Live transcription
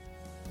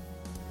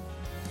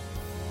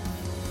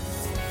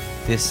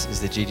This is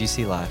the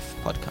GGC Life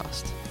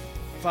podcast.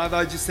 Father,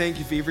 I just thank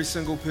you for every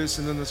single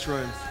person in this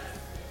room.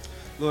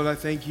 Lord, I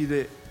thank you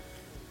that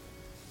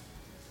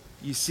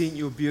you sent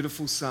your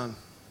beautiful Son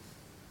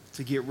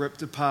to get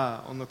ripped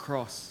apart on the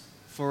cross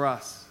for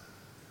us.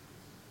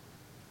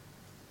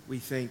 We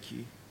thank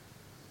you.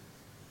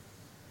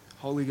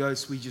 Holy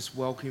Ghost, we just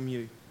welcome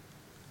you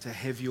to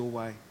have your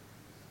way.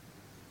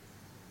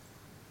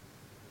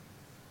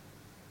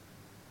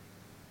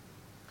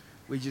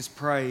 We just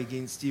pray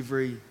against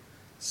every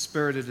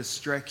spirit of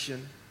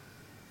distraction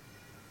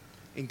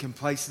and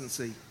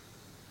complacency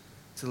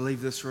to leave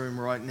this room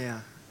right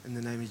now in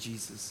the name of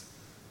Jesus.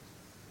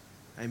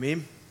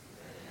 Amen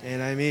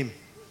and amen.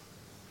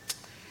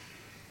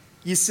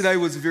 Yesterday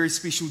was a very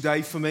special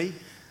day for me.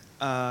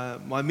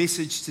 My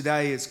message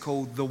today is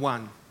called The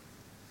One.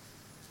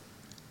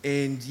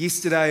 And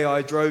yesterday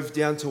I drove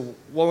down to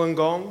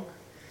Wollongong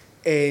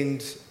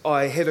and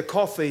I had a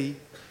coffee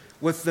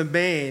with the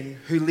man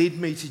who led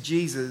me to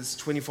Jesus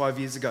 25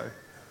 years ago.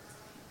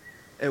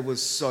 It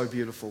was so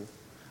beautiful.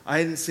 I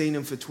hadn't seen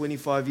him for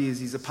 25 years.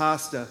 He's a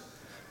pastor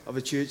of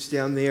a church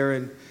down there,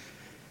 and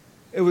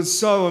it was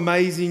so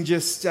amazing.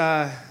 Just,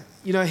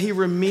 he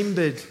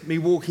remembered me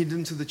walking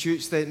into the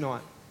church that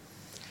night.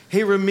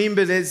 He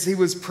remembered as he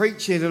was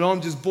preaching, and I'm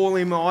just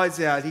bawling my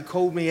eyes out. He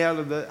called me out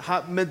of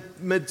the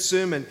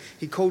mid-sermon.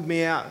 He called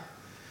me out.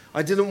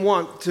 I didn't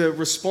want to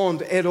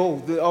respond at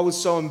all. I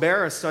was so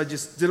embarrassed. I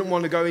just didn't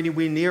want to go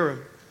anywhere near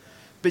him.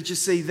 But you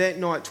see, that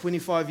night,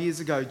 25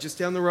 years ago, just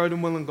down the road in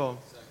Wollongong,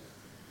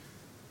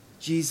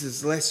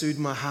 Jesus lassoed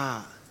my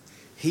heart.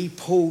 He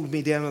pulled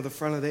me down to the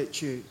front of that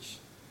church.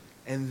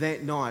 And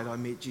that night, I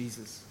met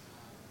Jesus.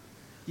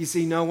 You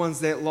see, no one's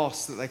that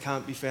lost that they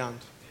can't be found.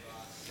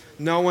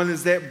 No one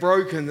is that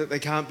broken that they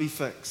can't be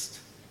fixed.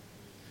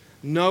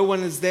 No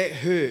one is that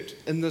hurt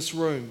in this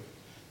room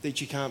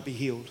that you can't be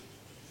healed.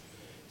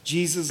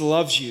 Jesus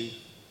loves you.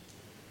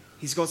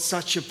 He's got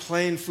such a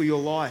plan for your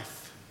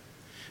life.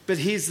 But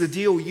here's the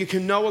deal. You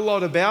can know a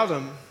lot about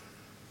him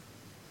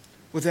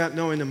without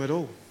knowing him at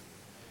all.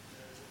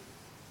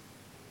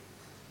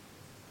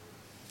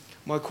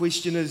 My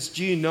question is,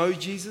 do you know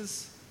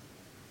Jesus?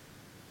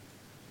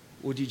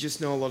 Or do you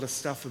just know a lot of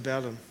stuff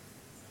about him?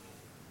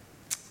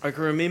 I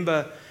can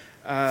remember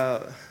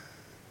about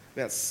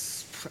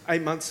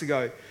 8 months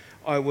ago,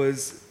 I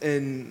was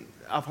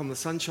up on the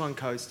Sunshine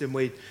Coast, and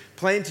we'd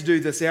planned to do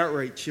this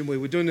outreach, and we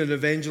were doing an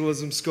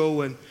evangelism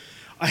school, and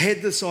I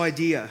had this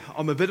idea.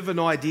 I'm a bit of an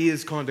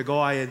ideas kind of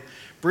guy, and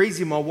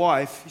Breezy, my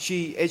wife,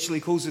 she actually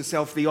calls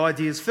herself the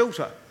ideas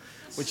filter,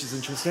 which is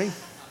interesting.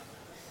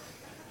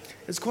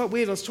 It's quite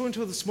weird. I was talking to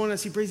her this morning. I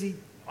said, Breezy,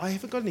 I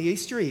haven't got any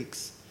Easter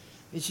eggs.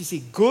 And she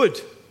said, good.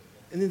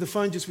 And then the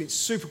phone just went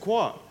super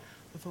quiet.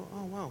 I thought,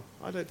 oh, wow,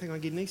 I don't think I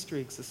get any Easter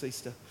eggs this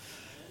Easter.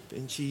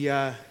 And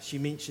she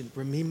mentioned,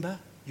 remember,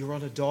 you're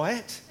on a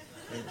diet?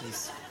 And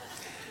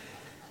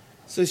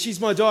so she's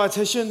my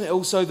dietitian,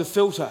 also the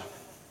filter.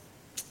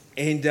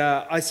 And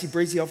I said,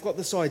 Breezy, I've got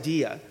this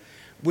idea.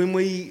 When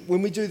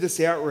we do this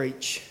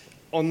outreach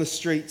on the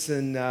streets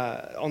and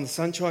on the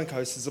Sunshine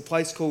Coast, there's a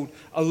place called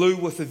A Loo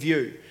with a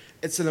View.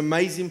 It's an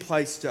amazing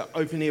place to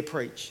open air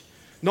preach.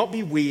 Not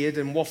be weird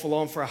and waffle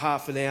on for a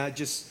half an hour,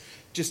 just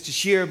to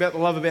share about the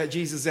love about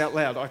Jesus out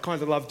loud. I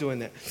kind of love doing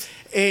that.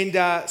 And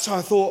so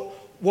I thought,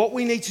 what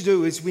we need to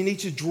do is we need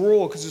to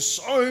draw, because there's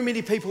so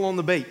many people on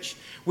the beach,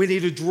 we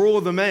need to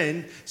draw them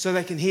in so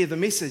they can hear the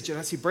message. And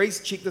I said, Breeze,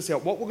 check this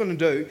out. What we're going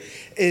to do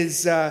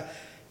is,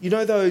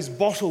 those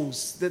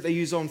bottles that they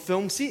use on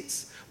film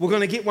sets? We're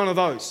going to get one of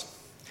those.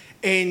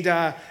 And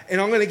I'm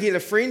going to get a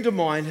friend of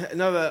mine,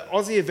 another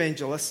Aussie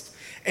evangelist,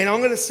 and I'm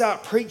going to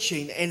start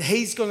preaching, and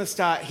he's going to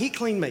start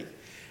heckling me.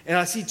 And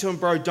I said to him,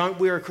 bro, don't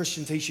wear a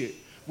Christian t-shirt.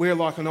 Wear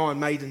like an Iron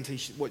Maiden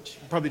t-shirt, which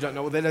you probably don't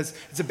know what that is.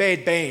 It's a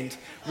bad band.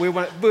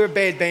 Wear a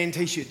bad band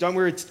t-shirt. Don't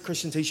wear a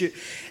Christian t-shirt.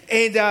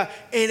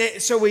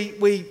 So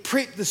we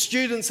prep the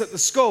students at the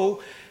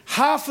school.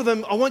 Half of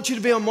them, I want you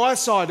to be on my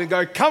side and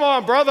go, come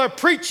on, brother,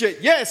 preach it.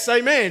 Yes,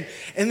 amen.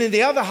 And then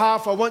the other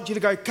half, I want you to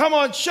go, come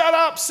on, shut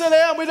up, sit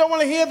down. We don't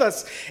want to hear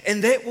this.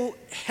 And that will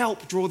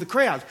help draw the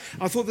crowd.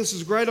 I thought this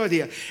was a great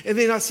idea. And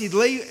then I said,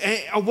 Lee,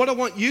 what I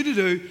want you to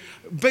do,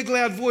 big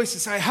loud voice,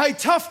 and say, hey,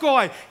 tough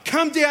guy,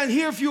 come down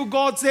here if your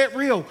God's that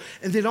real.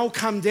 And then I'll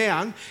come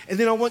down, and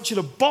then I want you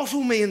to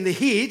bottle me in the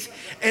head,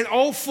 and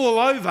I'll fall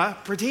over,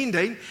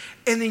 pretending,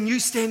 and then you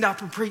stand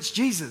up and preach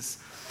Jesus.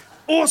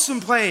 Awesome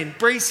plan.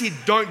 Bree said,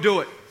 don't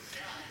do it.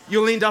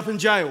 You'll end up in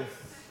jail.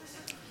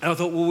 And I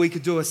thought, well, we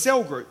could do a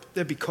cell group.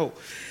 That'd be cool.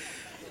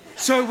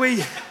 So we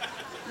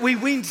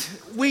did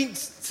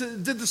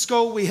the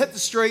school. We hit the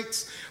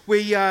streets.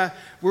 We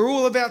were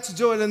all about to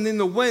do it. And then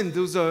the wind,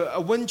 there was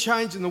a wind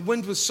change, and the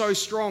wind was so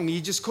strong,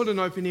 you just couldn't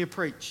open air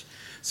preach.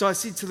 So I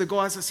said to the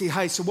guys, I said,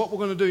 hey, so what we're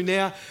going to do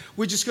now,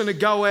 we're just going to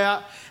go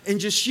out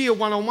and just share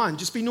one-on-one.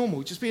 Just be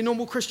normal. Just be a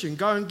normal Christian.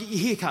 Go and get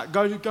your hair cut.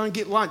 Go and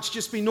get lunch.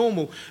 Just be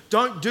normal.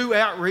 Don't do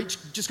outreach.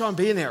 Just go and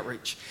be an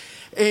outreach.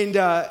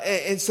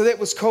 And so that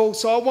was cool.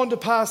 So I wanted to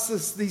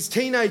pass these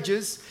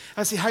teenagers.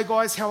 I said, hey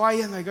guys, how are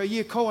you? And they go,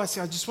 yeah, cool. I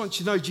said, I just want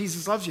you to know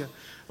Jesus loves you.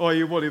 Oh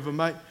yeah, whatever,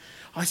 mate.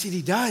 I said,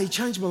 he did. He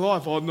changed my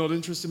life. Oh, I'm not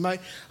interested, mate.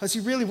 I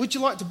said, really, would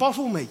you like to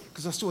bottle me?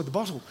 Because I still had the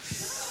bottle.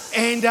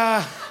 And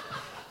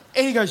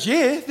he goes,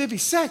 yeah, that'd be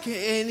sick.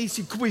 And he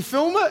said, could we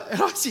film it?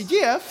 And I said,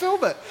 yeah,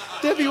 film it.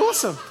 That'd be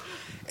awesome.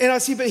 And I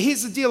said, but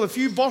here's the deal. If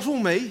you bottle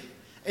me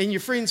and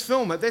your friends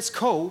film it, that's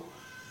cool.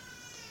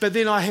 But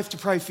then I have to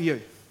pray for you.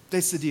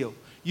 That's the deal.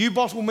 You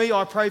bottle me,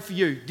 I pray for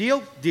you.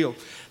 Deal? Deal.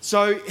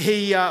 So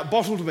he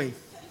bottled me.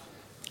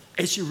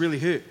 Actually really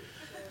hurt.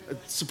 It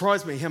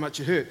surprised me how much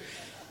it hurt.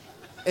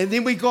 And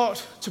then we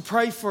got to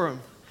pray for him.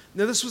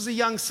 Now this was a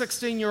young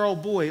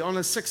 16-year-old boy on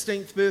his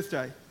 16th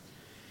birthday.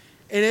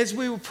 And as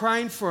we were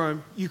praying for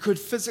him, you could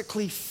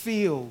physically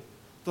feel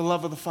the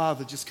love of the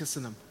Father just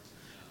kissing him.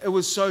 It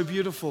was so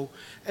beautiful.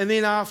 And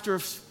then after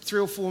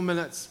 3 or 4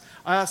 minutes,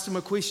 I asked him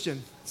a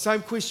question.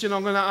 Same question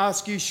I'm going to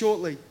ask you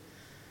shortly.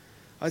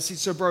 I said,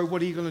 so bro,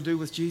 what are you going to do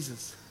with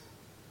Jesus?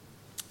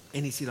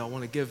 And he said, I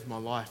want to give my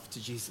life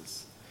to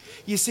Jesus.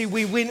 You see,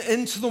 we went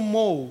into the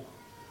mall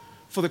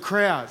for the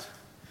crowd.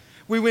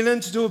 We went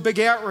in to do a big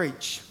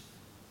outreach.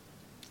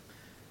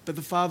 But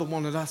the Father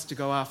wanted us to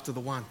go after the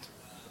one.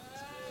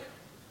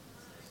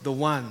 The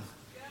one.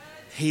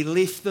 He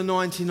left the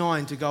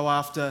 99 to go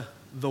after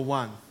the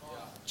one.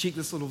 Check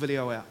this little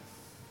video out.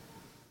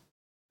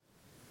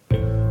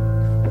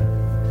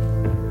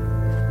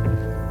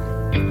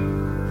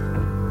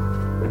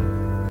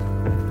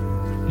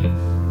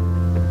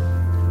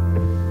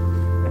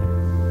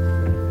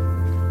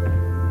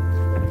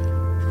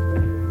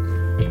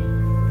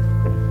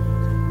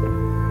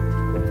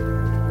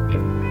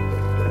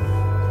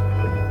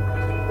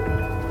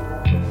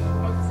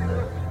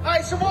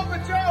 Hey, so what we're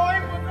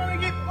doing, we're going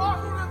to get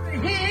bottled at the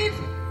head,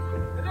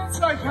 and that's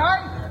okay,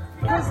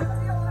 because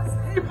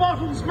he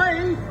bottles me,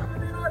 and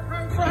then I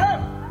pray for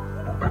him.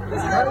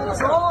 Isn't that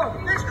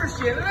awesome? That's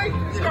Christianity.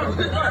 It's got to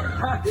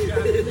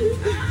be.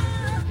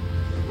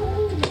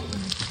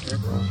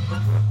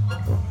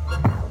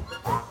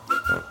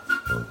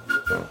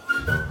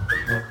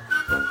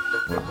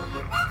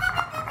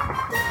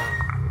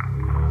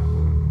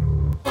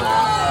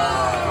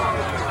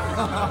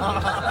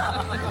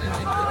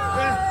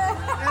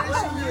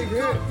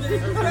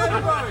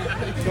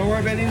 Don't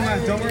worry about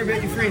anyone. Don't worry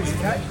about your friends,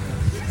 okay?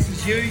 This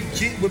is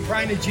you. We're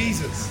praying to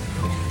Jesus.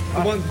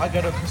 I go to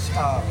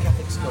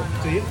Catholic school.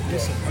 Do you?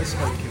 Listen, I used to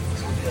go to Catholic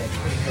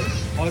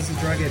school. I was a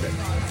drug addict.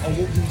 I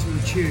walked into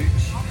a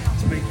church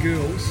to meet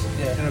girls,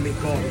 and I met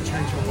God who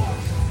changed my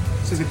life.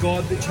 So the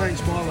God that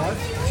changed my life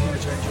is going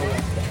to change your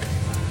life.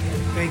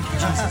 Thank you,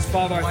 Jesus.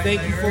 Father, I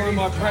thank you for him.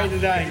 I pray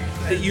today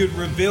that you'd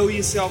reveal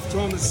yourself to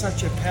him in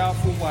such a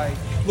powerful way.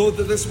 Lord,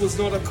 that this was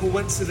not a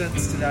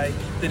coincidence today,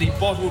 that he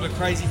bottled a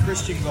crazy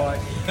Christian guy.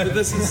 But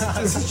this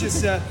is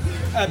just a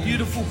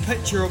beautiful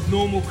picture of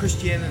normal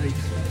Christianity.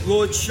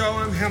 Lord, show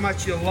him how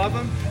much you love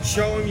him.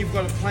 Show him you've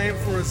got a plan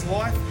for his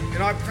life.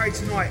 And I pray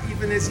tonight,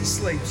 even as he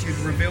sleeps, you'd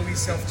reveal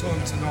yourself to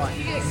him tonight.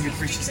 In your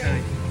precious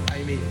name.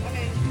 Amen.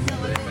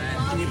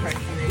 Can you pray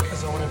for me?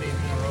 Because I want to be in the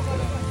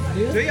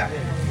room. Do you?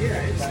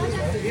 Yeah,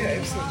 absolutely. Yeah,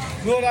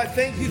 absolutely. Lord, I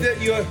thank you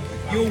that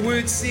your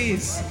word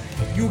says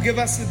you'll give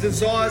us the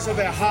desires of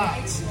our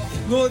hearts.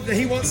 Lord, that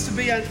he wants to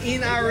be an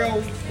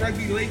NRL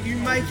rugby league. You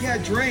make our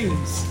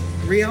dreams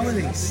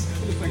realities.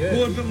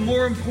 Lord, but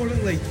more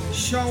importantly,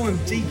 show him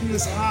deep in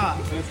his heart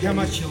how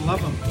much you love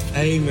him.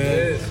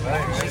 Amen.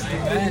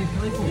 Amen.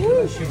 God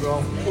bless you,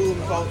 bro. Pull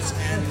the bolts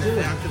and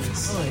the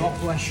fountains. God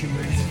bless you,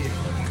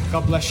 man.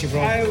 God bless you, bro.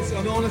 Hey, it's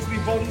an honor to be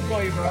bottled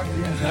by you,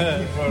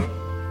 bro.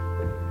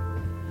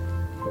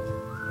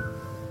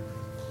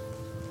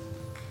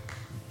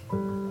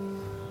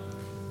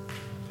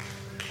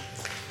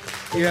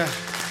 Yeah,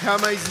 how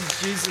amazing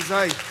is Jesus,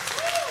 eh?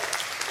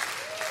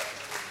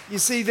 You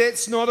see,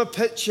 that's not a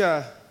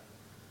picture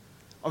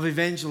of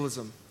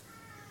evangelism.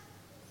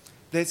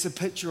 That's a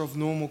picture of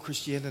normal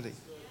Christianity.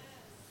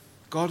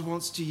 God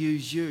wants to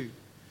use you.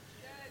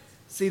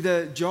 See,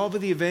 the job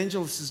of the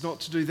evangelist is not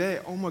to do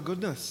that. Oh my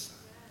goodness,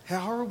 how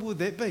horrible would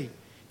that be?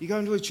 You go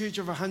into a church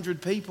of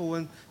 100 people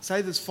and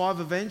say there's 5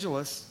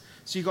 evangelists,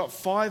 so you got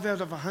 5 out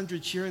of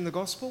 100 sharing the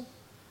gospel?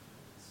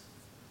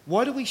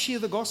 Why do we share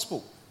the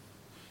gospel?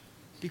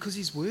 Because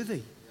he's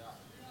worthy.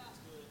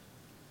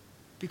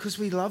 Because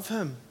we love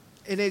him.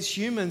 And as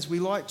humans, we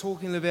like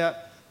talking about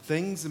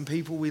things and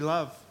people we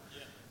love.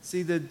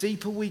 See, the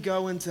deeper we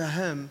go into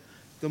him,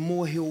 the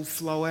more he'll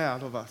flow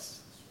out of us.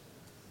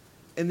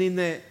 And then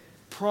that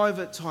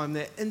private time,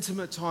 that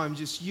intimate time,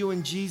 just you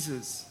and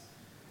Jesus,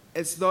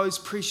 it's those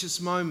precious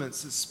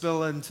moments that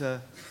spill into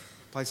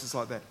places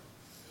like that.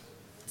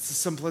 It's the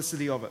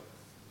simplicity of it.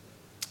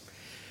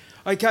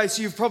 Okay,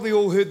 so you've probably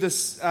all heard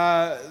this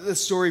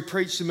story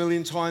preached a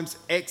million times.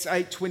 Acts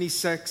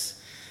 8:26.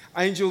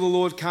 Angel of the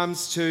Lord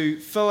comes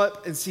to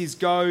Philip and says,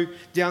 go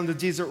down the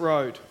desert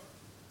road.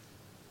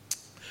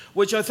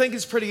 Which I think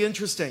is pretty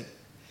interesting.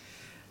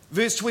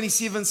 Verse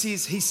 27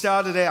 says he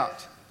started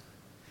out.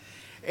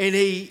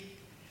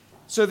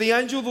 So the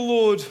angel of the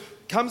Lord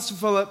comes to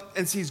Philip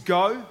and says,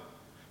 go.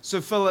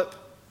 So Philip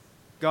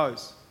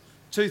goes.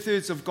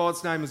 2/3 of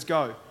God's name is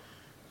go.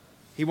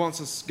 He wants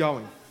us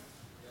going.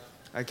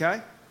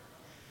 Okay?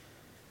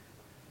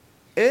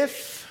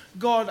 If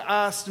God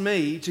asked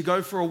me to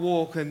go for a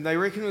walk, and they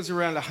reckon it was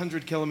around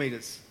 100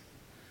 kilometres,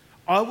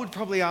 I would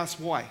probably ask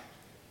why.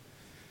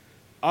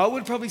 I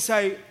would probably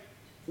say,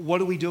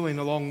 what are we doing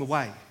along the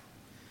way?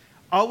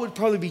 I would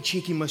probably be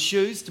checking my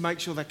shoes to make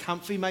sure they're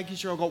comfy, making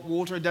sure I've got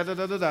water,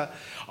 da-da-da-da-da.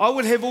 I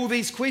would have all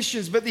these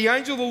questions, but the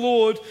angel of the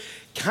Lord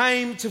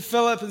came to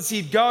Philip and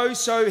said, go,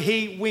 so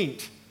he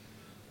went.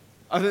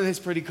 I think that's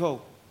pretty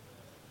cool.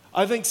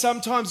 I think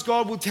sometimes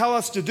God will tell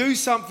us to do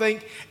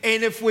something,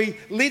 and if we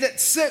let it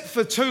sit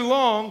for too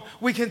long,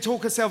 we can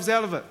talk ourselves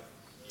out of it.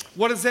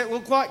 What does that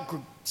look like?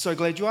 So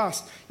glad you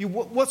asked.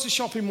 What's a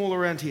shopping mall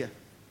around here?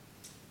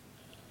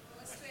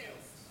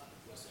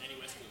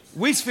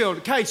 Westfield.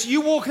 Okay, so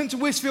you walk into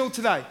Westfield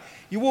today.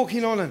 You walk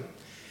in on him.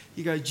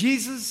 You go,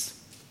 Jesus,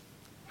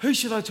 who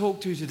should I talk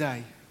to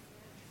today?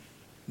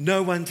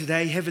 No one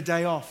today. Have a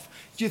day off.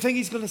 Do you think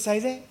he's going to say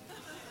that?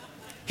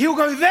 He'll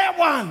go, that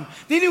one.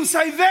 Then he'll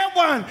say that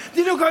one.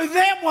 Then he'll go,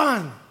 that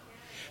one.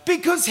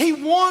 Because he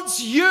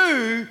wants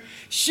you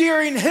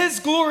sharing his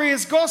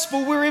glorious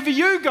gospel wherever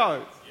you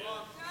go.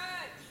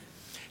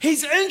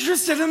 He's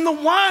interested in the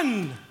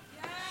one.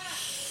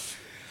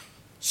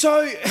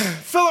 So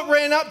Philip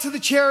ran up to the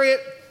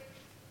chariot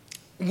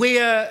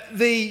where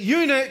the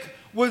eunuch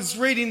was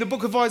reading the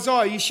book of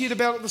Isaiah. You shared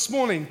about it this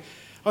morning.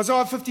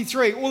 Isaiah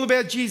 53, all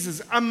about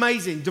Jesus.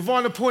 Amazing,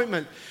 divine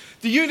appointment.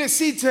 The eunuch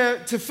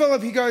said to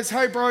Philip, he goes,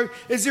 hey bro,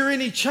 is there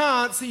any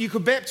chance that you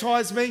could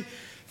baptize me?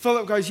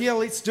 Philip goes, yeah,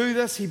 let's do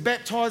this. He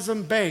baptized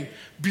him, bang.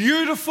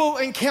 Beautiful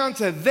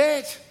encounter.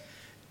 That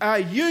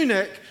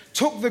eunuch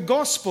took the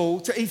gospel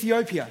to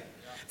Ethiopia.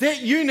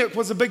 That eunuch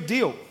was a big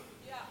deal.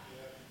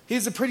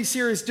 He's a pretty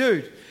serious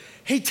dude.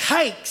 He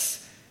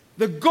takes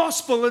the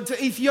gospel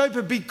into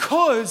Ethiopia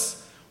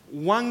because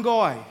one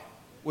guy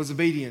was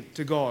obedient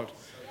to God.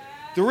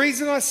 The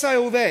reason I say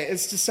all that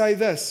is to say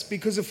this,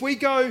 because if we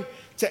go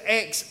to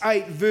Acts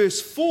 8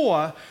 verse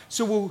 4,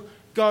 so we'll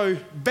go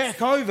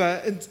back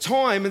over in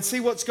time and see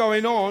what's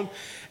going on.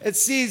 It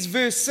says,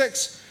 verse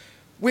 6,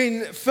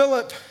 when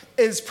Philip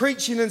is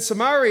preaching in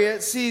Samaria,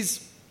 it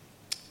says,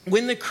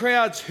 when the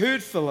crowds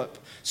heard Philip,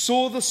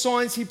 saw the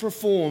signs he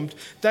performed,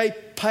 they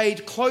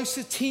paid close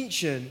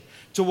attention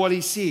to what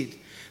he said.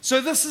 So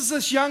this is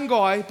this young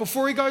guy,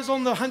 before he goes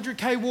on the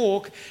 100k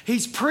walk,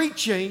 he's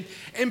preaching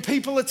and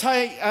people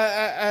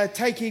are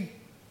taking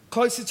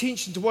close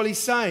attention to what he's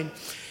saying.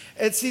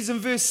 It says in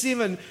verse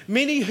 7,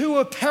 many who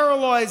were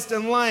paralyzed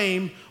and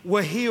lame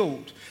were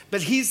healed.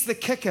 But here's the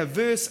kicker,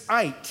 verse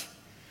 8.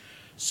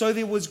 So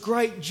there was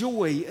great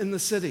joy in the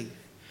city.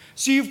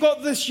 So you've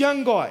got this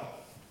young guy.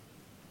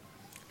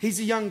 He's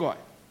a young guy.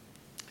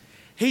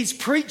 He's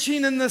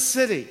preaching in the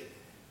city.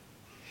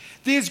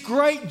 There's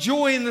great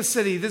joy in the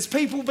city. There's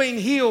people being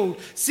healed,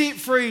 set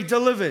free,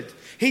 delivered.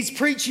 He's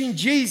preaching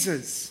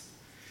Jesus.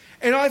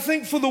 And I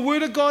think for the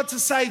word of God to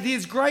say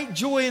there's great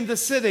joy in the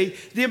city,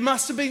 there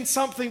must have been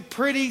something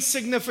pretty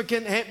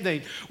significant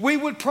happening. We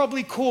would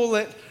probably call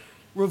it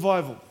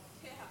revival.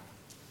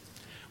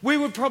 We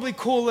would probably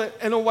call it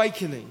an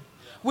awakening.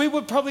 We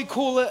would probably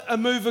call it a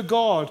move of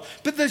God.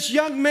 But this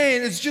young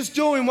man is just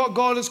doing what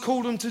God has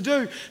called him to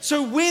do.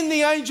 So when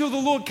the angel of the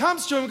Lord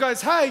comes to him and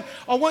goes, hey,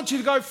 I want you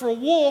to go for a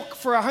walk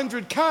for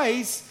 100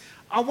 Ks,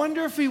 I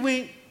wonder if he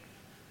went,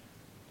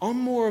 I'm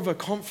more of a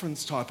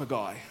conference type of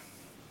guy.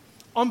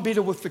 I'm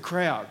better with the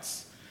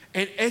crowds.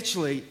 And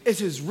actually, it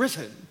is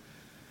written,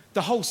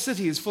 the whole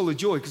city is full of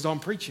joy because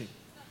I'm preaching.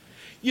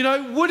 You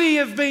know, would he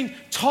have been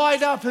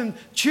tied up in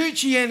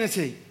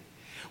churchianity?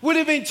 Would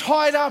have been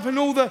tied up in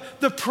all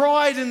the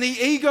pride and the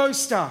ego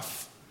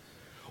stuff?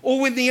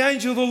 Or when the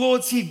angel of the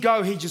Lord said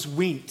go, he just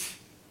went.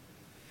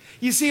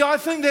 You see, I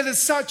think that is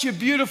such a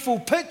beautiful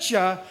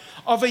picture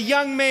of a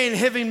young man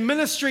having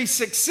ministry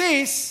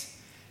success,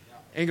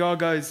 and God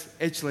goes,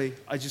 actually,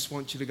 I just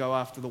want you to go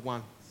after the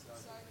one.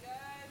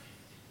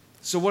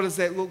 So what does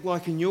that look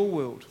like in your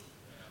world?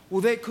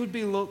 Well, that could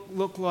be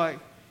look like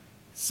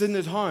sitting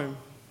at home,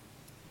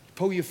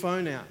 pull your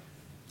phone out,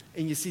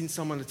 and you send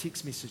someone a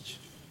text message.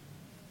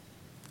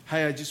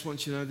 Hey, I just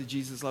want you to know that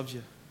Jesus loves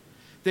you.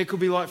 That could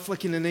be like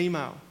flicking an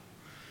email.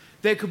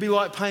 That could be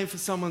like paying for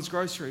someone's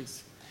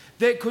groceries.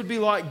 That could be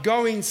like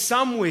going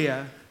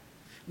somewhere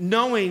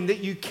knowing that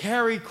you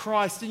carry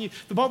Christ in you.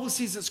 The Bible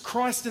says it's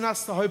Christ in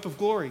us, the hope of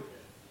glory.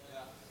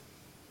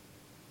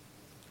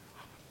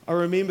 I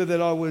remember that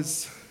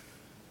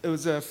it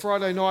was a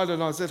Friday night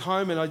and I was at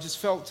home and I just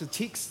felt to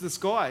text this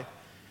guy.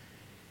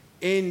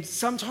 And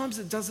sometimes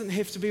it doesn't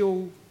have to be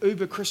all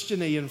uber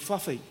Christian-y and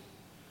fluffy.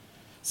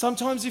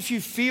 Sometimes if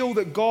you feel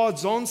that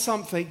God's on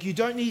something, you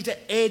don't need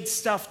to add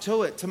stuff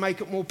to it to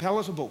make it more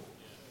palatable.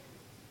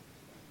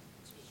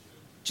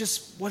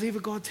 Just whatever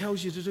God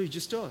tells you to do,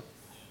 just do it.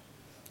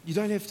 You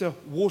don't have to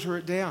water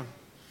it down.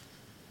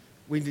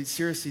 We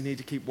seriously need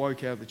to keep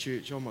woke out of the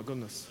church. Oh my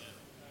goodness.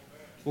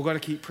 We've got to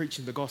keep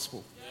preaching the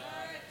gospel.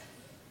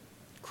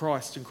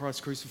 Christ and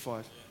Christ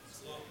crucified.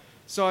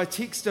 So I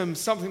text him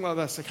something like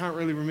this. I can't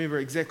really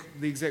remember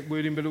the exact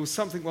wording, but it was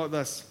something like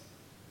this.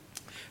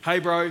 Hey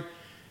bro,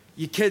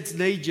 your kids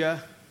need you.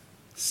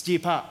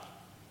 Step up.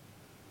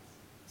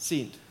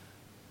 Send.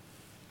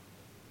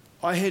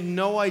 I had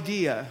no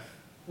idea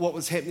what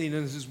was happening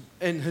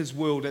in his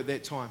world at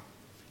that time.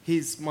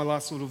 Here's my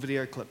last little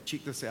video clip.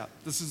 Check this out.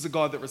 This is the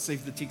guy that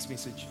received the text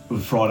message. It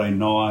was Friday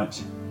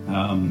night.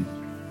 I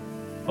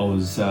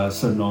was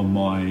sitting on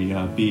my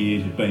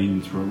bed, had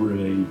been through a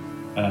really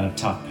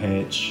tough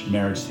patch,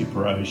 marriage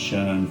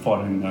separation,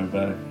 fighting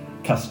over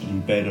custody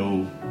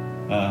battle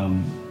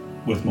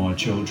with my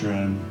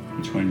children,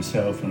 between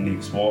myself and the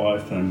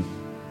ex-wife, and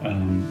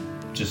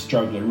just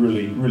struggling,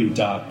 really, really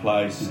dark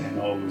place. And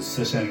I was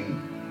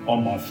sitting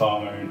on my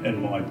phone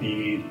in my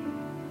bed,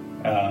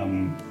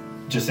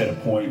 just at a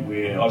point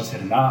where I just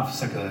had enough,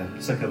 sick of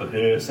the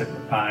hurt, sick of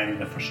the pain,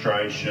 the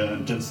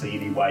frustration, didn't see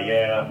any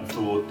way out.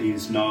 Thought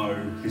there's no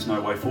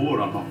way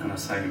forward. I'm not going to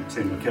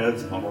see my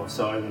kids, my life's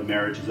over, the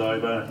marriage is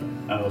over.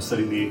 I was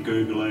sitting there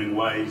Googling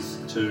ways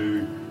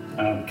to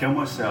kill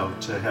myself,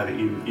 to how to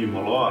end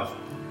my life.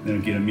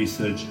 Then I get a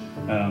message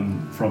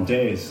from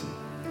Daz.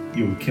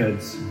 Your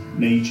kids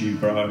need you,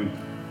 bro.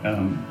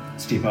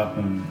 Step up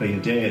and be a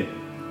dad.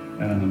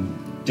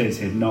 Daz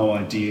had no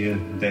idea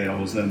that I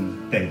was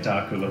in that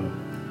dark little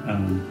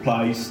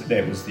place.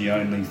 That was the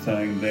only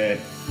thing that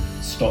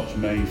stopped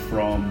me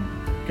from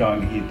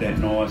going ahead that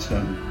night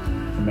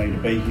and for me to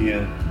be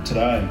here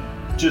today.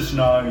 Just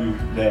know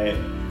that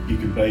you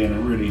can be in a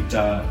really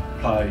dark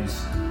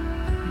place.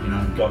 You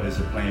know, God has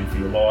a plan for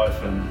your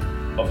life, and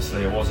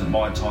obviously it wasn't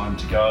my time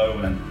to go,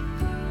 and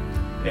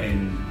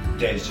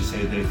Daz just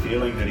had that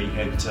feeling that he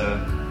had to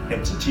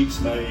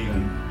text me,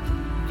 and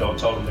God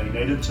told him that he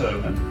needed to,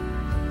 and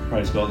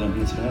praise God I'm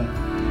here today.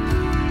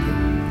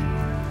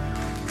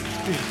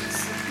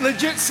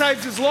 Legit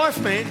saved his life,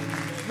 man.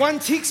 One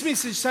text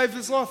message saved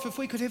his life. If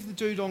we could have the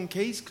dude on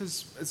keys,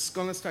 because it's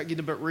going to start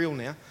getting a bit real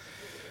now.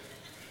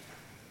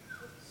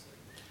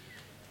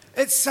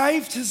 It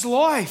saved his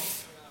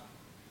life.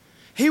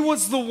 He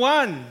was the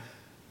one.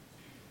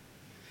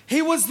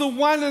 He was the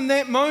one in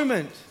that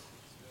moment.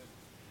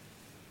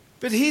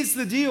 But here's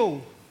the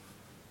deal.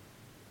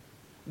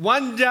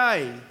 One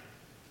day,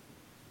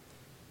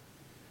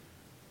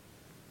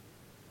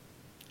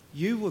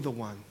 you were the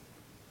one.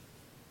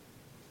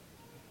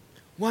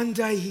 One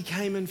day he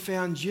came and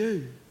found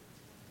you.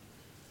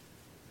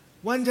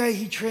 One day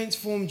he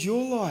transformed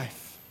your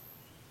life.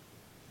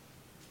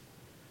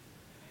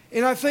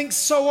 And I think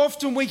so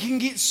often we can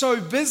get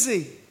so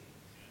busy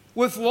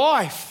with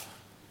life,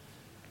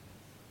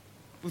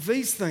 with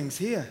these things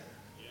here.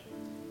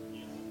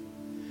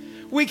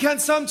 We can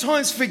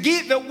sometimes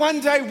forget that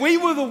one day we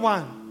were the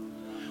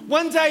one.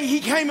 One day he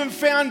came and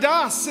found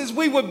us as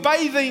we were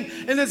bathing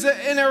in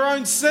our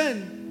own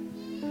sin.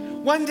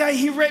 One day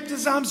he wrapped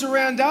his arms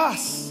around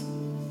us.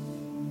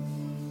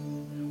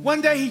 One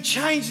day he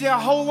changed our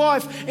whole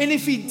life. And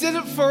if he did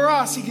it for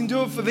us, he can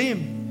do it for them.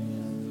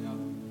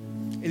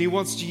 And he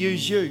wants to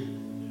use you.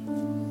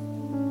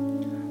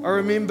 I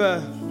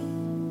remember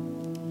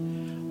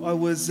I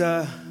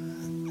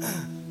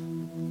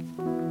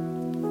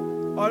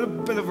had a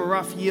bit of a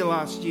rough year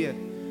last year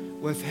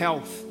with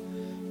health,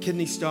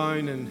 kidney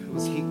stone, and it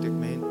was hectic,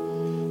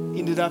 man.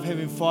 Ended up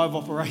having 5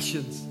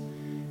 operations.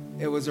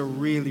 It was a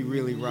really,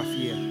 really rough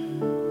year.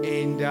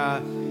 And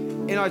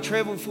I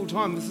travel full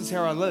time. This is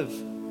how I live.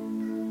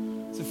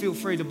 So feel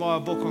free to buy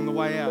a book on the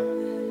way out.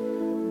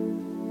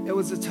 It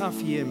was a tough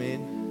year,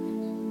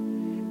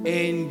 man.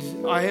 And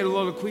I had a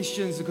lot of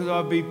questions because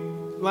I'd be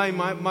lame.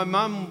 My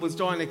mum was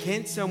dying of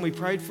cancer and we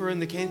prayed for her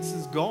and the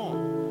cancer's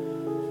gone.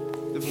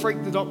 It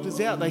freaked the doctors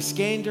out. They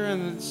scanned her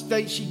and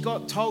she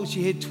got told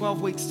she had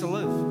 12 weeks to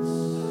live.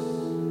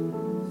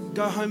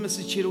 Go home,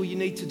 Mrs. Chettle, you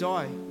need to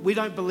die. We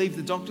don't believe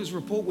the doctor's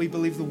report, we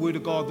believe the Word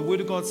of God. The Word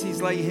of God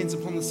says, lay your hands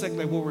upon the sick,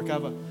 they will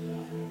recover.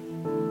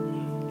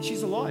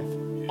 She's alive.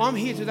 I'm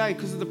here today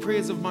because of the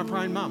prayers of my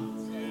praying mum.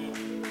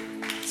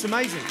 It's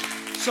amazing.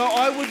 So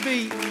I would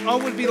be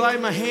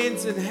laying my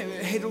hands and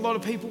had a lot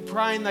of people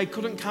praying. They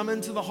couldn't come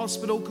into the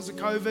hospital because of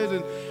COVID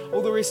and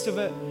all the rest of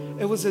it.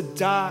 It was a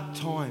dark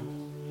time.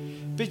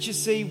 But you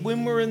see,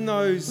 when we're in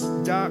those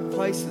dark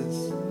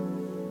places,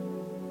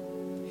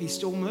 he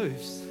still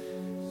moves.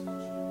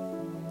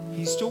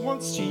 He still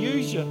wants to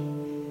use you.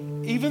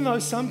 Even though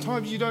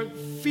sometimes you don't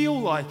feel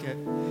like it,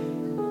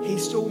 he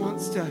still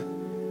wants to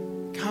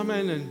come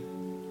in and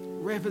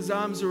wrap his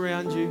arms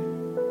around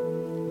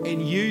you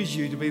and use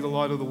you to be the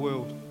light of the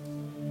world.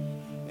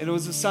 And it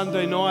was a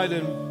Sunday night,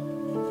 and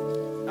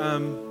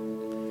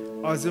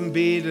I was in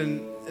bed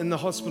and in the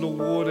hospital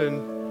ward, and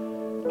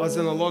I was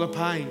in a lot of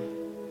pain.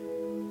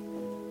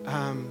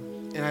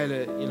 And I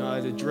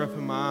had a drip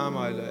in my arm.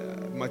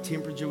 My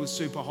temperature was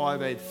super high.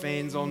 They had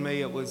fans on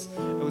me. It was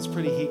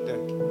pretty hectic.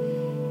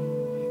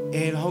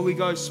 And Holy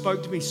Ghost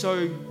spoke to me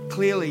so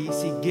clearly. He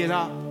said, "Get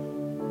up,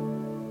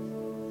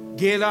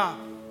 get up."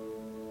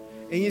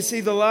 And you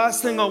see, the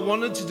last thing I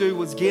wanted to do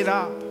was get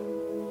up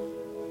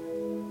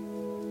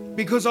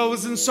because I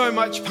was in so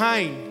much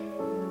pain.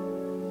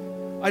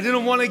 I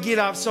didn't want to get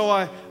up, so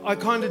I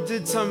kind of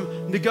did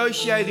some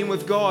negotiating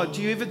with God.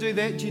 Do you ever do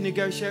that? Do you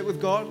negotiate with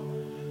God?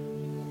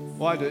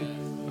 Well, I do.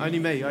 Only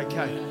me,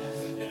 okay.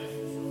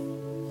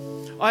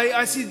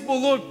 I said, well,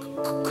 Lord,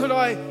 could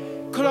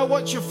I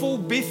watch a full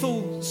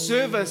Bethel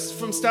service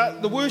from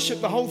start, the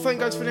worship, the whole thing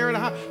goes for an hour and a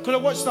half. Could I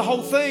watch the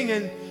whole thing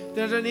and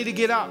then I don't need to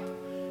get up?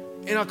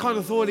 And I kind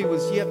of thought he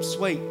was, yep,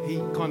 sweet. He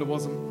kind of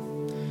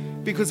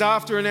wasn't. Because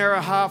after an hour and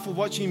a half of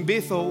watching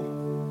Bethel,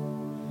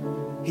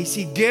 he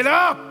said, get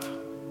up.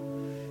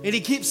 And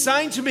he kept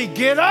saying to me,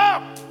 get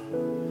up.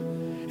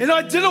 And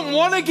I didn't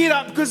want to get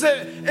up because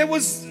it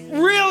was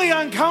really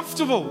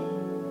uncomfortable.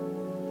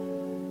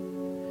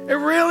 It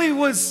really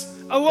was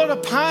a lot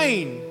of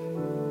pain.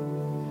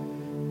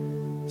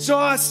 So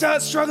I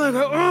start struggling.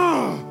 I go,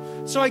 oh.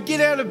 So I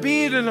get out of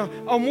bed and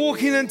I'm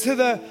walking into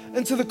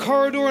the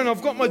corridor and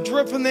I've got my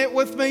drip and that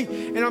with me.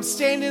 And I'm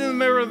standing in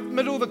the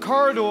middle of the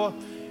corridor.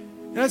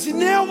 And I said,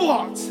 now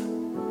what?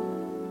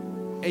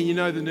 And you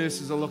know the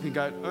nurses are looking,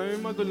 going, oh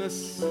my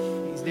goodness,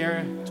 he's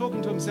there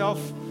talking to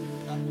himself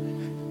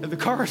in the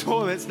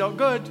corridor. That's not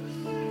good.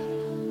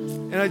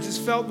 And I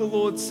just felt the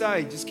Lord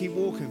say, just keep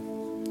walking.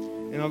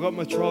 And I got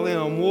my trolley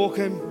and I'm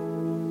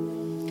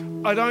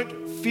walking. I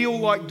don't feel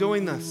like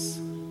doing this.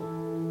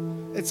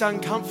 It's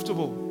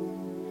uncomfortable.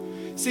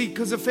 See,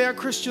 because if our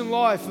Christian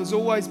life is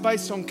always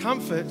based on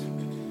comfort,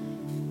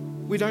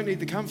 we don't need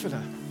the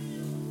comforter.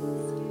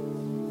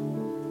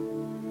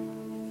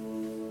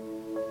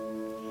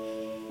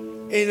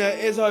 And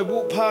as I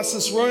walk past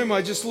this room,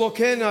 I just look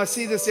in and I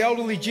see this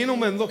elderly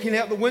gentleman looking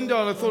out the window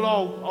and I thought,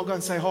 oh, I'll go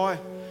and say hi.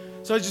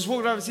 So I just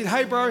walked over and said,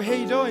 hey bro, how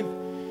you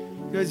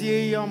doing? He goes,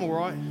 yeah, I'm all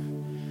right.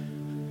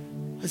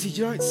 I said,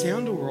 you don't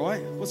sound all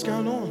right. What's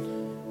going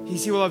on? He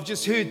said, well, I've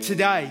just heard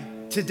today,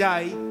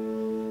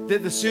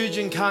 that the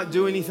surgeon can't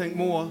do anything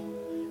more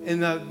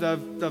and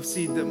they've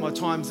said that my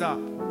time's up.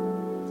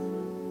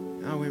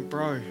 And I went,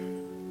 bro,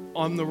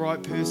 I'm the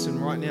right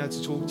person right now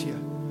to talk to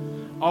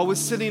you. I was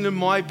sitting in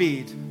my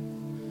bed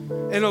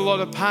in a lot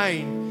of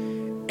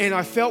pain and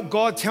I felt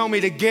God tell me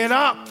to get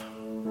up.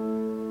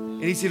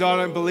 And he said, I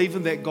don't believe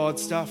in that God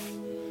stuff.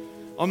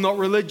 I'm not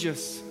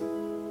religious.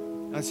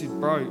 I said,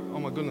 bro, oh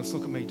my goodness,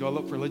 look at me. Do I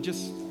look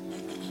religious?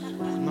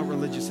 I'm not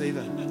religious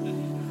either.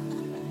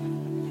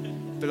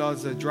 But I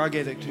was a drug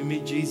addict who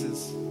met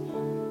Jesus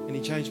and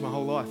he changed my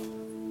whole life.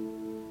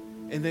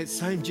 And that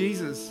same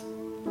Jesus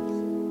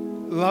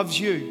loves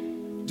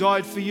you,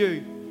 died for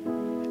you.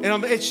 And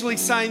I'm actually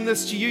saying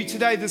this to you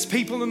today. There's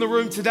people in the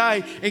room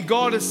today and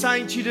God is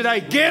saying to you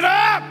today, get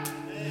up.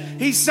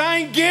 He's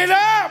saying, get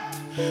up.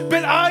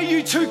 But are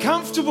you too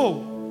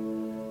comfortable?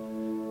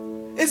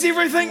 Is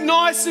everything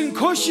nice and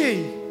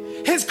cushy?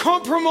 Has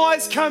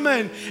compromise come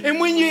in? And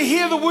when you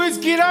hear the words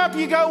get up,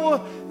 you go,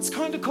 well, it's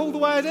kind of cool the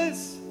way it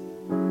is.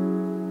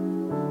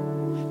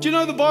 Do you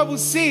know the Bible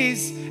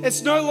says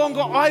it's no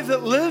longer I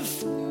that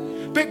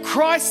live, but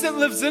Christ that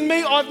lives in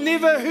me? I've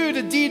never heard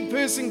a dead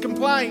person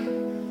complain.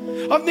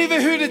 I've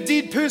never heard a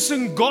dead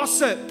person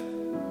gossip.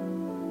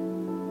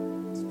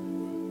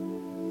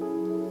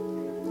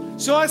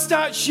 So I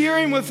start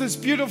sharing with this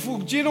beautiful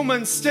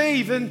gentleman,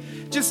 Steve, and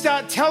just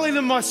start telling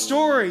him my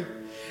story.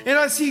 And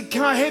I said,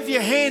 can I have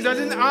your hand? I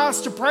didn't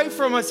ask to pray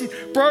for him. I said,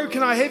 bro,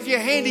 can I have your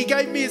hand? He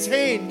gave me his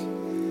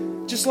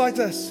hand, just like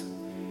this.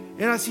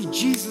 And I said,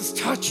 Jesus,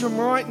 touch him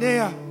right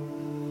now.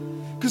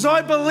 Because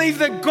I believe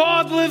that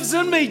God lives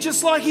in me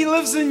just like he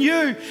lives in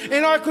you.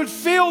 And I could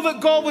feel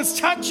that God was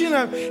touching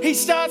him. He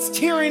starts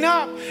tearing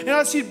up. And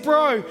I said,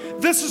 bro,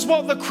 this is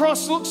what the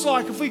cross looks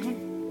like. If we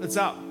can, it's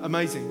up.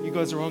 Amazing. You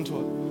guys are onto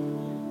it.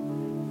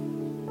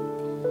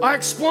 I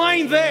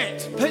explained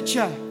that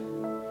picture.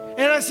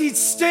 And I said,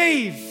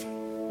 Steve,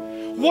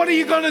 what are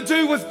you going to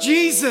do with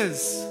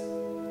Jesus?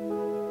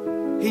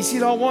 He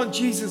said, I want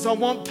Jesus. I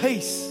want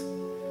peace.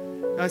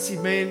 I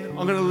said, man,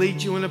 I'm going to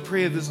lead you in a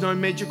prayer. There's no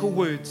magical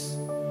words.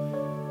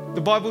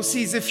 The Bible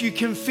says if you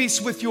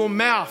confess with your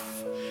mouth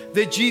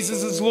that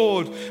Jesus is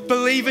Lord,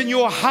 believe in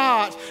your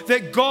heart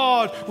that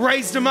God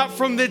raised him up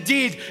from the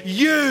dead,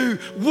 you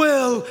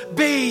will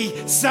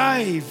be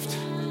saved.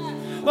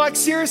 Like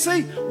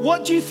seriously,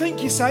 what do you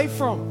think you're saved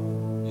from?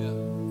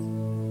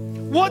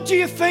 What do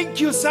you think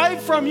you're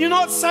saved from? You're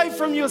not saved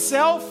from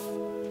yourself.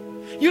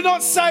 You're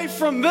not saved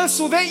from this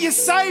or that. You're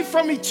saved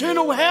from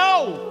eternal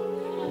hell.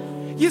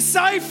 You're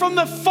saved from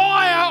the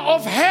fire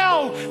of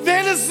hell.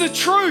 That is the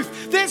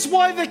truth. That's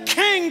why the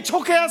King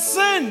took our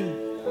sin.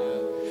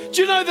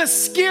 Do you know the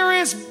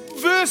scariest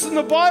verse in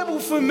the Bible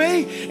for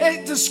me?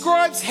 It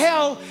describes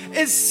hell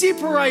as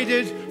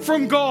separated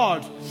from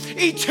God.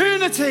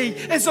 Eternity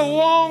is a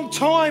long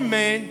time,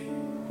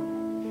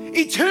 man.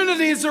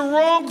 Eternity is a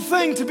wrong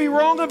thing to be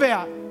wrong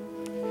about.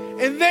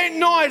 And that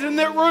night in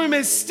that room,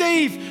 as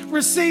Steve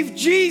received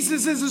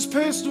Jesus as his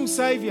personal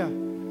Savior,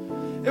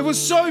 it was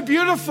so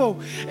beautiful.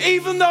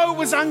 Even though it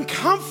was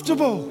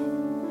uncomfortable,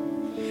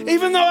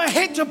 even though I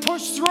had to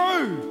push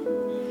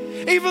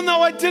through, even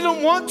though I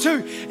didn't want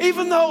to,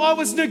 even though I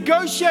was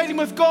negotiating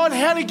with God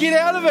how to get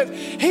out of it,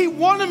 he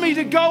wanted me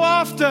to go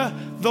after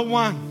the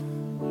one.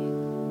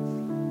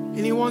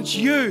 And he wants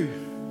you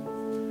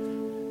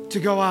to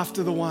go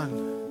after the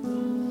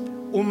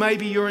one. Or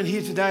maybe you're in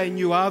here today and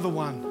you are the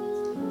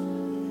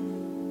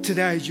one.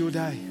 Today is your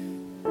day.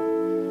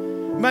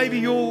 Maybe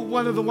you're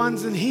one of the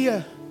ones in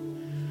here,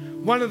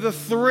 one of the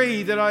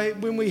three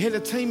that when we had a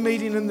team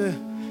meeting in the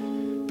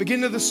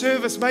beginning of the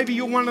service, maybe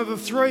you're one of the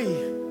three.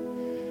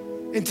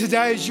 And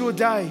today is your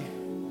day.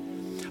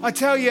 I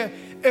tell you,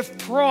 if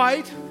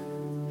pride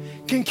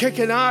can kick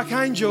an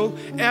archangel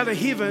out of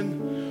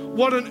heaven,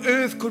 what on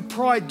earth could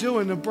pride do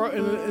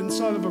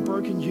inside of a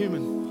broken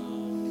human?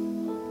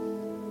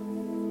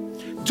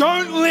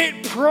 Don't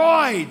let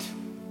pride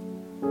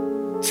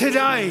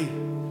today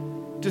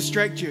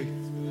distract you.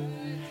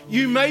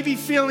 You may be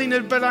feeling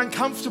a bit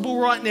uncomfortable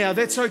right now.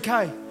 That's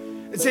okay.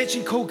 It's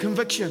actually called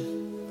conviction.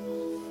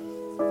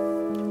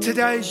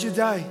 Today is your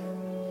day.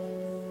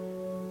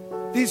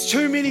 There's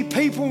too many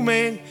people,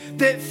 man,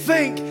 that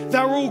think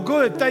they're all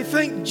good. They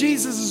think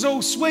Jesus is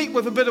all sweet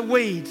with a bit of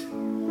weed.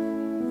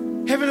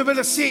 Having a bit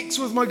of sex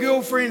with my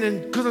girlfriend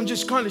and because I'm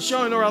just kind of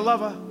showing her I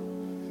love her.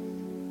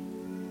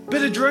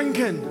 Bit of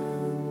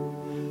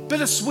drinking.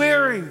 Bit of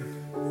swearing.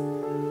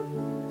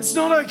 It's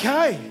not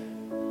okay.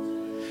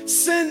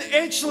 Sin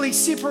actually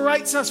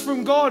separates us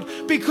from God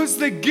because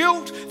the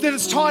guilt that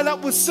is tied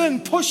up with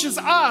sin pushes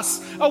us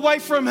away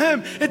from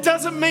Him. It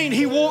doesn't mean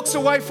He walks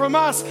away from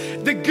us.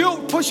 The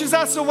guilt pushes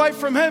us away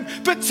from Him.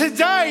 But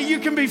today you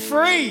can be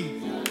free.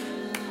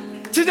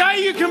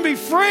 Today you can be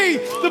free.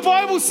 The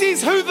Bible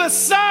says who the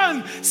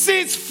Son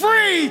sets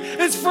free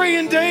is free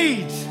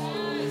indeed.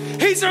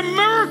 He's a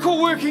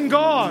miracle working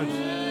God.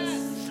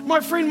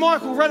 My friend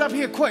Michael, right up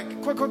here, quick.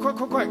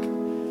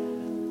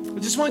 I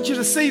just want you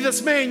to see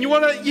this man. You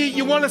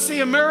want to see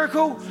a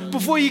miracle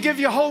before you give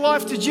your whole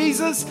life to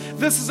Jesus?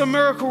 This is a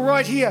miracle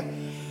right here.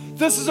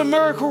 This is a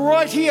miracle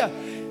right here.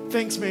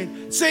 Thanks,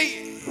 man.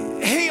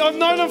 See, I've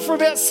known him for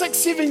about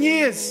 6-7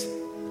 years.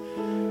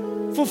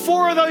 For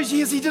 4 of those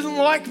years, he didn't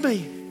like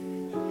me.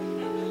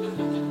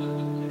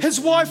 His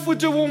wife would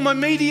do all my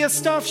media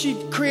stuff. She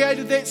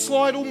created that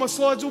slide, all my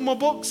slides, all my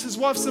books. His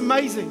wife's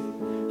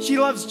amazing. She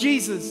loves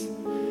Jesus.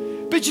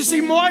 But you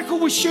see, Michael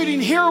was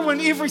shooting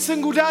heroin every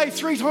single day,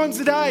 3 times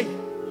a day.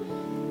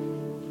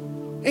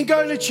 And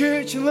going to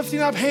church and lifting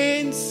up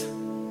hands.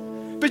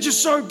 But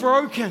just so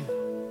broken.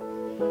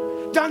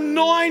 Done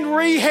 9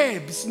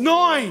 rehabs.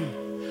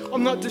 9.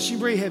 I'm not dishing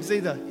rehabs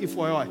either,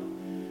 FYI.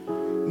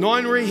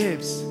 9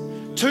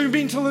 rehabs. 2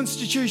 mental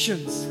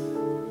institutions.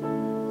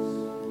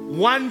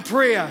 1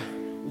 prayer,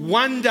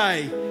 1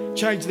 day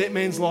changed that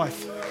man's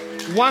life.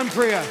 1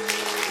 prayer.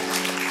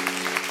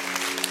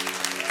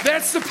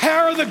 That's the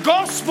power of the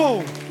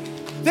gospel.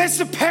 That's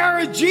the power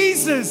of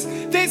Jesus.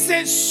 That's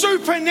that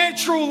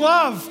supernatural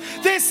love.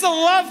 That's the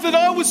love that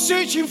I was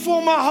searching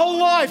for my whole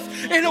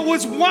life. And it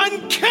was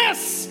 1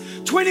 kiss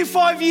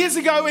 25 years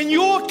ago in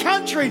your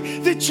country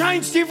that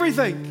changed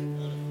everything.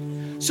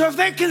 So if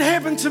that can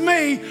happen to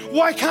me,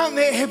 why can't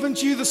that happen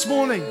to you this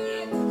morning?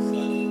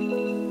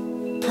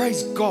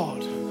 Praise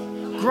God.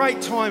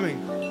 Great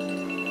timing.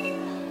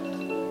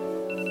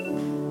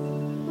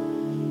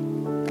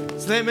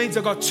 So that means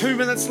I've got 2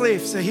 minutes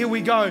left. So here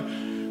we go.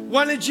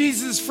 One of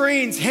Jesus'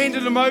 friends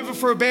handed him over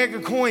for a bag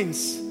of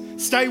coins.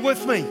 Stay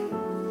with me.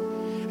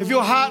 If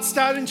your heart's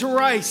starting to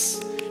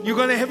race, you're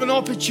going to have an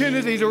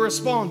opportunity to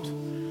respond.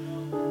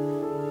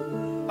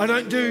 I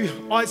don't do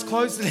eyes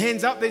closed and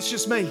hands up. That's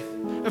just me.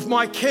 If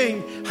my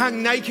king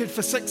hung naked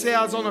for 6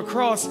 hours on a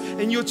cross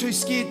and you're too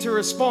scared to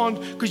respond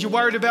because you're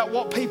worried about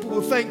what people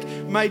will think,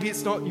 maybe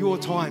it's not your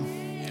time.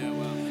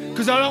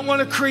 Because I don't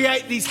want to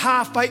create these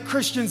half-baked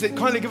Christians that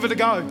kind of give it a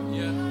go.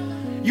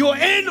 You're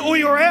in or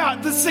you're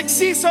out. The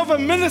success of a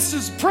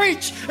minister's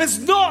preach is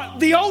not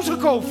the altar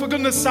call, for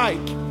goodness sake.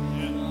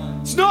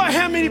 It's not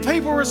how many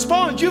people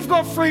respond. You've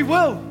got free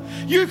will.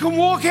 You can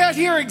walk out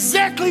here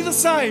exactly the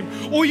same,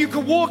 or you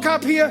can walk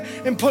up here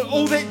and put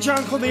all that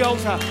junk on the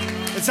altar.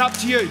 It's up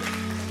to you.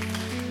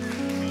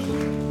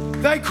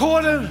 They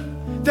caught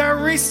him. They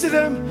arrested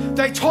him.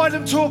 They tied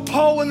him to a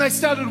pole and they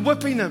started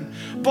whipping him.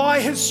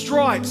 By his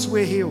stripes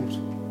we're healed.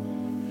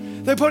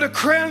 They put a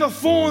crown of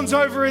thorns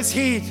over his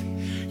head.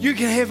 You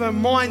can have a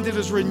mind that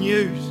is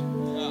renewed.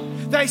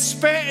 They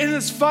spat in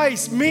his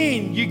face.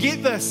 Men, you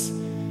get this.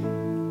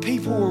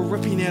 People were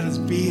ripping out his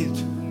beard.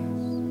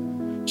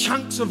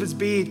 Chunks of his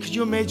beard. Could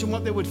you imagine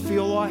what that would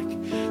feel like?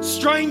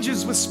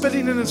 Strangers were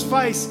spitting in his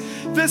face.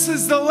 This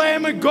is the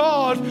Lamb of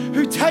God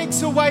who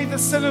takes away the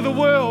sin of the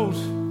world.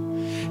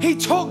 He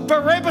took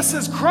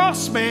Barabbas'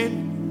 cross,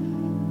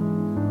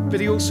 man. But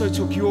he also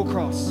took your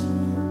cross.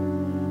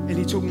 And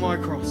he took my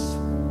cross.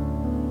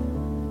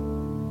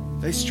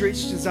 They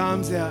stretched his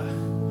arms out.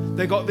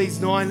 They got these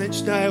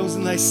 9-inch nails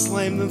and they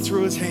slammed them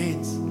through his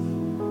hands.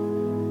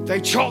 They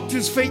chopped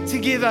his feet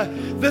together.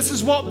 This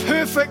is what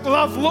perfect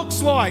love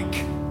looks like.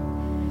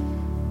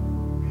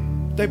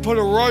 They put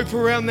a rope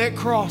around that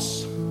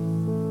cross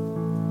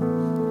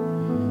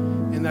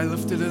and they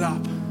lifted it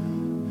up.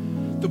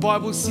 The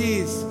Bible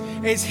says,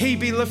 as he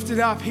be lifted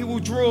up, he will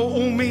draw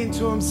all men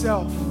to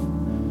himself.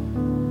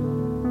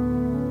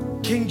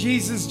 King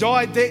Jesus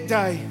died that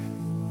day.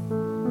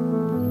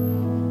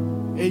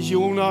 As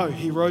you all know,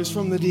 he rose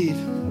from the dead.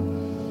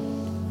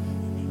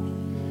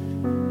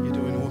 You're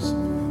doing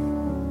awesome.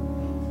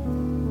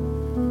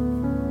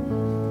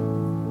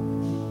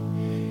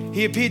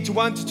 He appeared to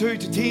 1 to 2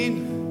 to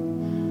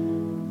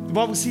 10. The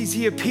Bible says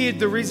he appeared,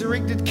 the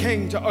resurrected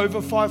king, to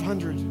over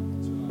 500.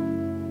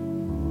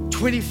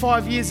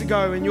 25 years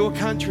ago in your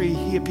country,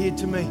 he appeared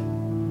to me.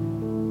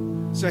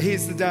 So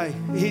here's the day.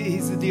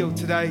 Here's the deal.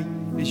 Today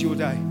is your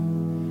day.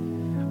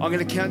 I'm going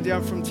to count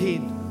down from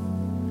 10.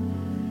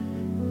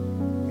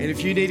 And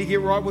if you need to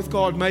get right with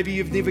God, maybe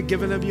you've never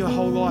given him your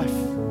whole life.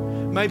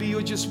 Maybe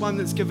you're just one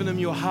that's given him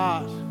your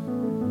heart.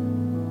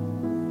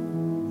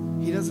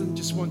 He doesn't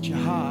just want your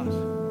heart.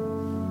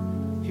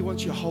 He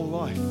wants your whole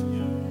life.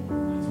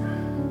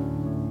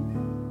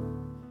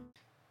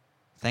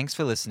 Thanks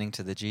for listening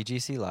to the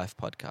GGC Life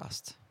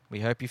podcast. We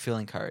hope you feel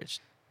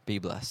encouraged. Be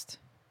blessed.